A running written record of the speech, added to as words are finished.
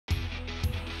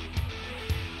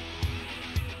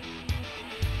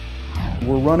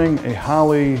We're running a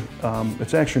Holley,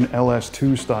 it's actually an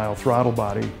LS2 style throttle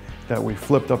body that we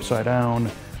flipped upside down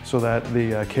so that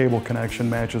the cable connection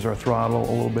matches our throttle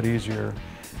a little bit easier.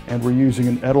 And we're using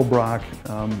an Edelbrock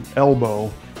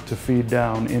elbow to feed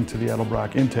down into the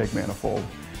Edelbrock intake manifold.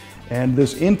 And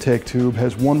this intake tube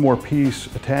has one more piece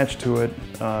attached to it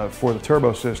for the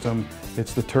turbo system.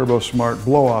 It's the Turbo Smart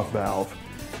blow-off valve.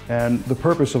 And the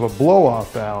purpose of a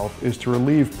blow-off valve is to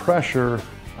relieve pressure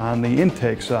on the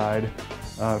intake side.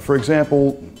 For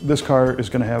example, this car is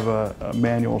going to have a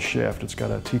manual shift. It's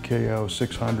got a TKO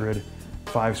 600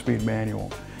 5-speed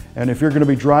manual. And if you're going to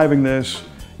be driving this,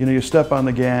 you step on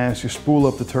the gas, you spool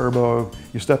up the turbo,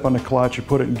 you step on the clutch, you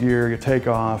put it in gear, you take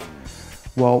off.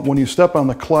 Well, when you step on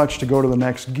the clutch to go to the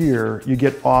next gear, you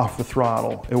get off the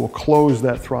throttle. It will close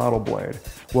that throttle blade.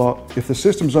 Well, if the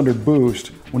system's under boost,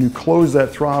 when you close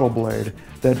that throttle blade,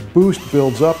 that boost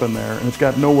builds up in there and it's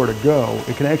got nowhere to go.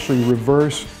 It can actually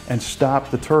reverse and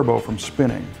stop the turbo from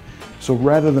spinning. So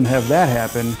rather than have that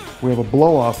happen, we have a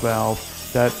blow-off valve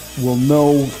that will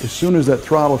know as soon as that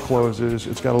throttle closes,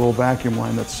 it's got a little vacuum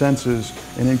line that senses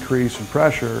an increase in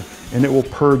pressure, and it will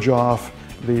purge off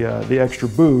the extra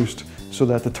boost so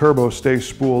that the turbo stays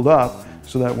spooled up,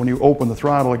 so that when you open the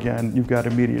throttle again, you've got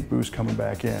immediate boost coming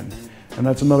back in. And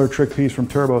that's another trick piece from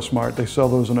Turbo Smart. They sell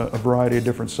those in a variety of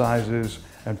different sizes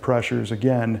and pressures,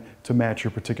 again, to match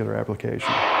your particular application.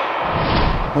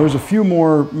 Now, there's a few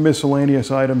more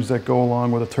miscellaneous items that go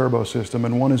along with a turbo system,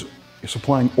 and one is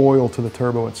supplying oil to the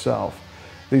turbo itself.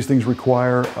 These things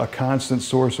require a constant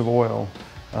source of oil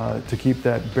to keep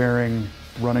that bearing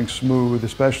running smooth,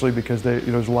 especially because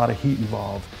there's a lot of heat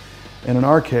involved. And in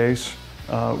our case,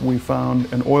 we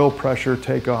found an oil pressure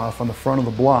takeoff on the front of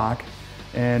the block,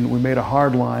 and we made a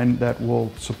hard line that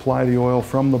will supply the oil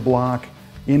from the block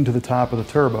into the top of the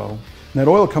turbo. And that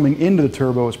oil coming into the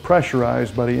turbo is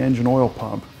pressurized by the engine oil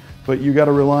pump, but you got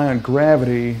to rely on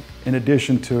gravity in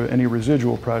addition to any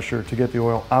residual pressure to get the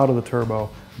oil out of the turbo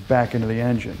back into the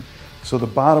engine. So the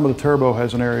bottom of the turbo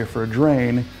has an area for a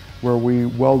drain where we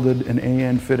welded an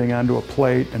AN fitting onto a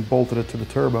plate and bolted it to the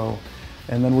turbo.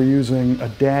 And then we're using a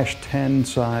 -10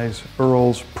 size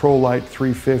Earl's ProLite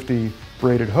 350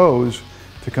 braided hose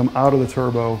to come out of the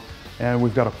turbo, and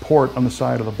we've got a port on the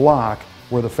side of the block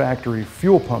where the factory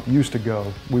fuel pump used to go.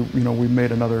 We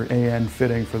made another AN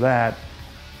fitting for that,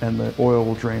 and the oil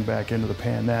will drain back into the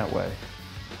pan that way.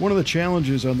 One of the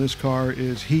challenges on this car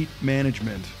is heat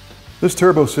management. This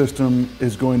turbo system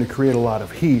is going to create a lot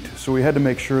of heat, so we had to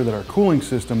make sure that our cooling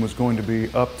system was going to be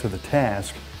up to the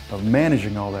task of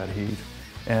managing all that heat,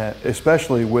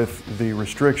 especially with the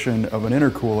restriction of an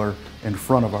intercooler in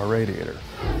front of our radiator.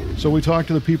 So we talked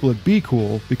to the people at Be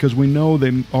Cool because we know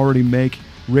they already make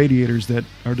radiators that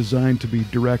are designed to be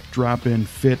direct drop-in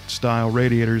fit style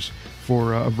radiators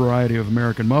for a variety of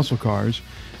American muscle cars.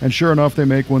 And sure enough, they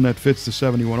make one that fits the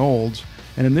 71 Olds.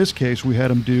 And in this case, we had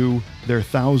them do their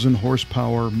 1,000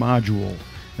 horsepower module.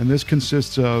 And this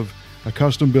consists of a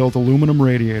custom-built aluminum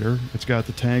radiator. It's got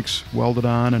the tanks welded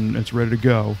on and it's ready to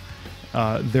go.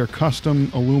 Their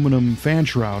custom aluminum fan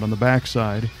shroud on the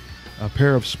backside, a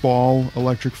pair of Spal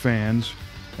electric fans,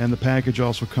 and the package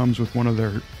also comes with one of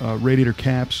their radiator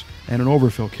caps and an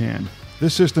overfill can.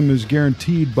 This system is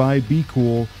guaranteed by Be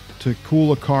Cool to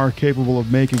cool a car capable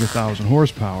of making 1,000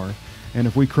 horsepower, and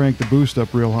if we crank the boost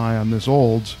up real high on this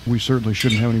Olds, we certainly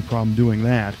shouldn't have any problem doing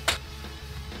that.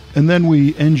 And then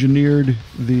we engineered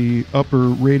the upper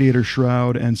radiator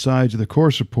shroud and sides of the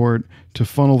core support to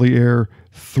funnel the air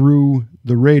through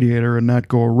the radiator and not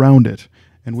go around it.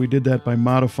 And we did that by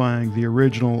modifying the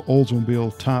original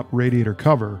Oldsmobile top radiator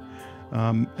cover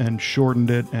and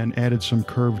shortened it and added some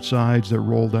curved sides that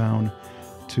roll down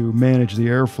to manage the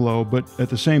airflow, but at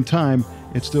the same time,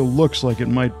 it still looks like it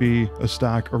might be a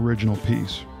stock original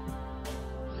piece.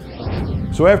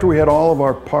 So after we had all of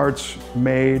our parts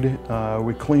made,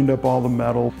 we cleaned up all the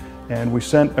metal, and we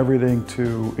sent everything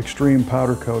to Extreme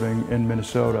Powder Coating in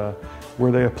Minnesota,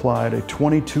 where they applied a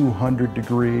 2200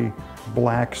 degree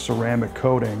black ceramic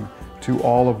coating to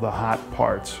all of the hot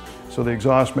parts. So the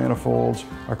exhaust manifolds,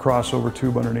 our crossover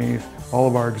tube underneath, all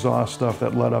of our exhaust stuff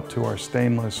that led up to our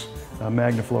stainless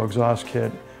MagnaFlow exhaust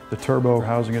kit, the turbo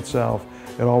housing itself,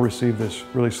 it all received this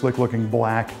really slick looking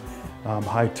black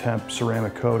high temp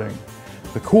ceramic coating.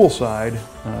 The cool side,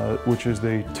 which is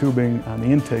the tubing on the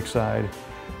intake side,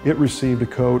 it received a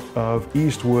coat of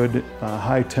Eastwood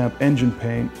high temp engine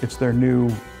paint. It's their new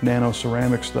Nano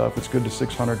Ceramic stuff. It's good to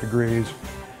 600 degrees.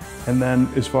 And then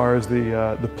as far as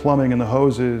the plumbing and the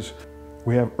hoses,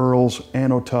 we have Earl's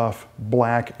Anotough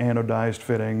black anodized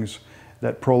fittings.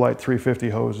 That ProLite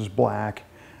 350 hose is black.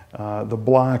 The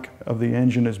block of the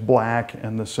engine is black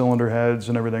and the cylinder heads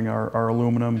and everything are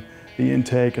aluminum. The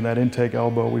intake and that intake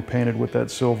elbow we painted with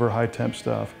that silver high temp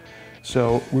stuff.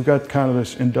 So we've got kind of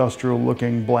this industrial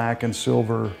looking black and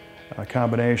silver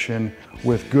combination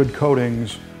with good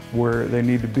coatings where they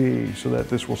need to be so that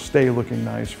this will stay looking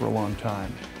nice for a long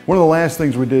time. One of the last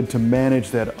things we did to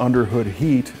manage that underhood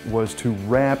heat was to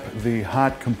wrap the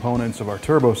hot components of our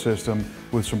turbo system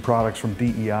with some products from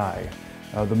DEI.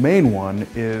 The main one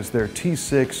is their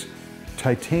T6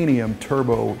 Titanium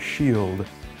Turbo Shield,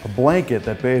 a blanket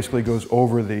that basically goes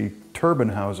over the turbine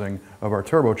housing of our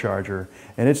turbocharger,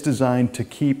 and it's designed to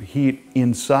keep heat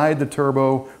inside the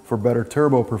turbo for better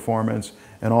turbo performance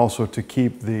and also to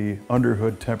keep the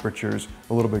underhood temperatures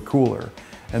a little bit cooler.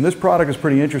 And this product is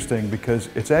pretty interesting because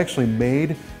it's actually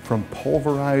made from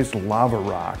pulverized lava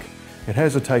rock. It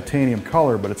has a titanium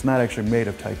color, but it's not actually made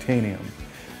of titanium.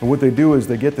 And what they do is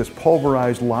they get this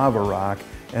pulverized lava rock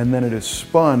and then it is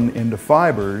spun into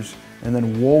fibers and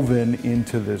then woven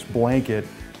into this blanket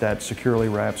that securely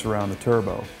wraps around the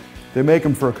turbo. They make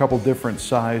them for a couple different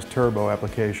size turbo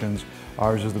applications.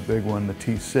 Ours is the big one, the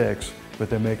T6, but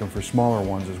they make them for smaller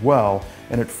ones as well.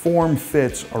 And it form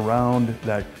fits around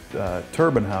that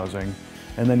turbine housing,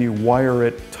 and then you wire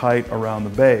it tight around the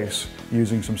base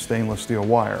using some stainless steel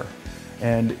wire.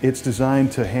 And it's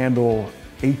designed to handle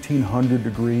 1800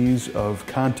 degrees of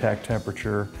contact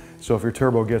temperature. So if your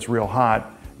turbo gets real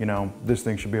hot, you know, this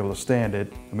thing should be able to stand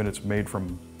it. I mean, it's made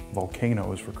from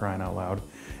volcanoes, for crying out loud.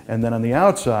 And then on the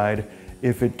outside,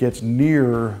 if it gets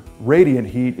near radiant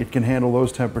heat, it can handle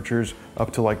those temperatures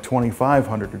up to like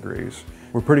 2500 degrees.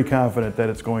 We're pretty confident that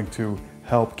it's going to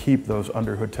help keep those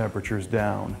underhood temperatures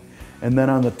down. And then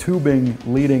on the tubing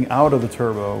leading out of the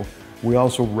turbo, we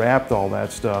also wrapped all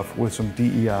that stuff with some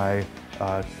DEI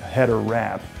header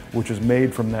wrap, which is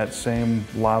made from that same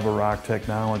lava rock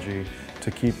technology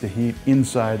to keep the heat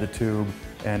inside the tube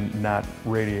and not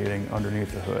radiating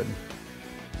underneath the hood.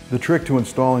 The trick to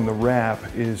installing the wrap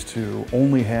is to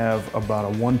only have about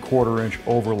a 1/4 inch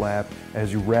overlap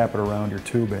as you wrap it around your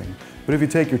tubing. But if you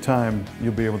take your time,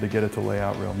 you'll be able to get it to lay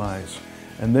out real nice.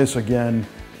 And this again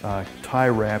tie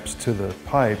wraps to the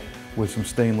pipe with some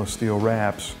stainless steel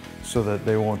wraps so that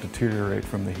they won't deteriorate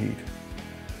from the heat.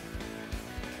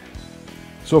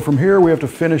 So from here we have to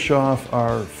finish off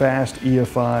our fast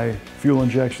EFI fuel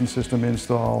injection system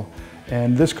install.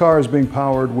 And this car is being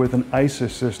powered with an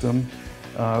ISIS system,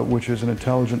 which is an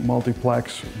intelligent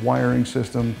multiplex wiring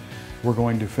system. We're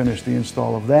going to finish the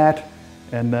install of that,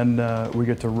 and then we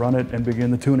get to run it and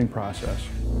begin the tuning process.